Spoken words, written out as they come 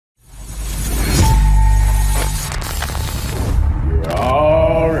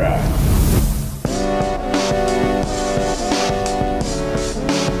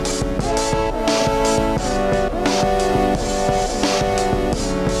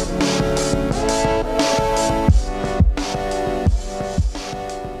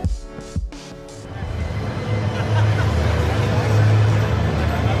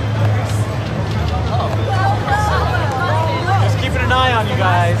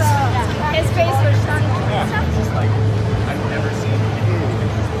His face was shiny. Yeah, it's just like, I've never seen it.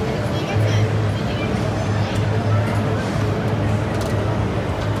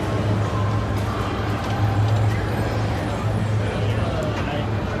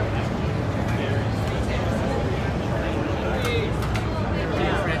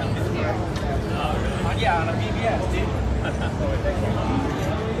 Yeah, on a BBS, dude.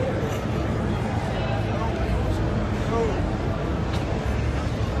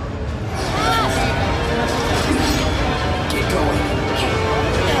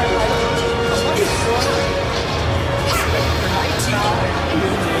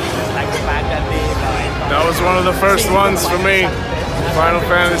 That was one of the first ones for me. Final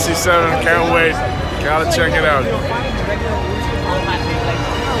Fantasy VII, can't wait. Gotta check it out.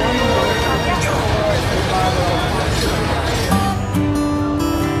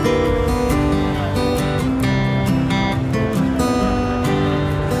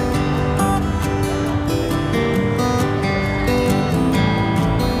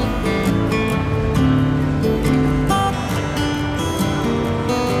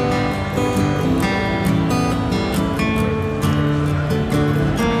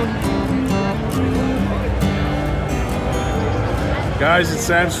 Guys, it's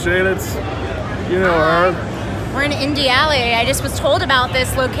Sam Strelitz. You know her. We're in Indie Alley. I just was told about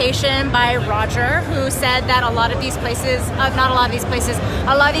this location by Roger, who said that a lot of these places, not a lot of these places,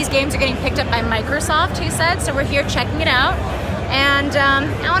 a lot of these games are getting picked up by Microsoft, he said. So we're here checking it out. And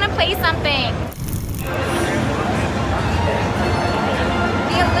I want to play something.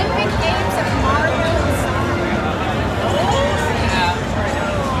 The Olympic Games of Mario.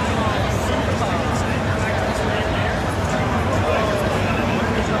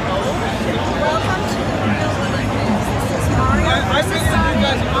 I think you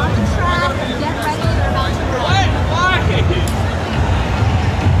guys On the track, get ready, they're about to run. why?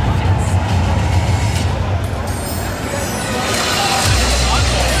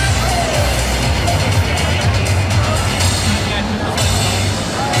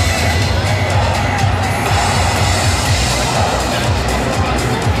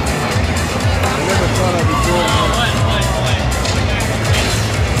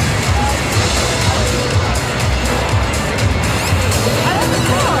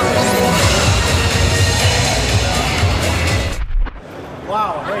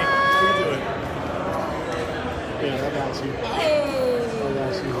 Wow, hey, you do it. Yeah, I got you. Hey. I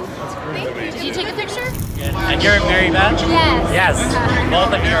got you. That's great. Did you take a picture? And you're Mary Beth? Yes. Yes.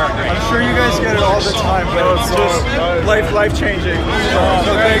 Both of you are great. I'm sure you guys get it all the time, but it's just life changing.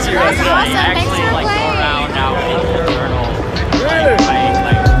 So thank you guys. That's awesome. I Thanks actually for like go playing. around now in the journal. Really?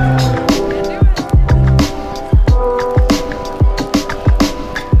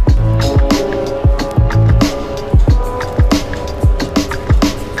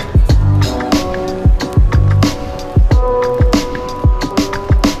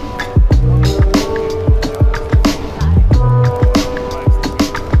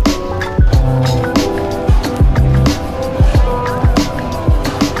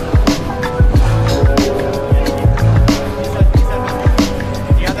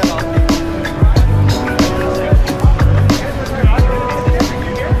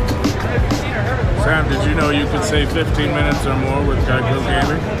 Sam, did you know you could save 15 minutes or more with Geico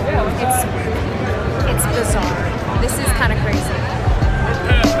Gaming? It's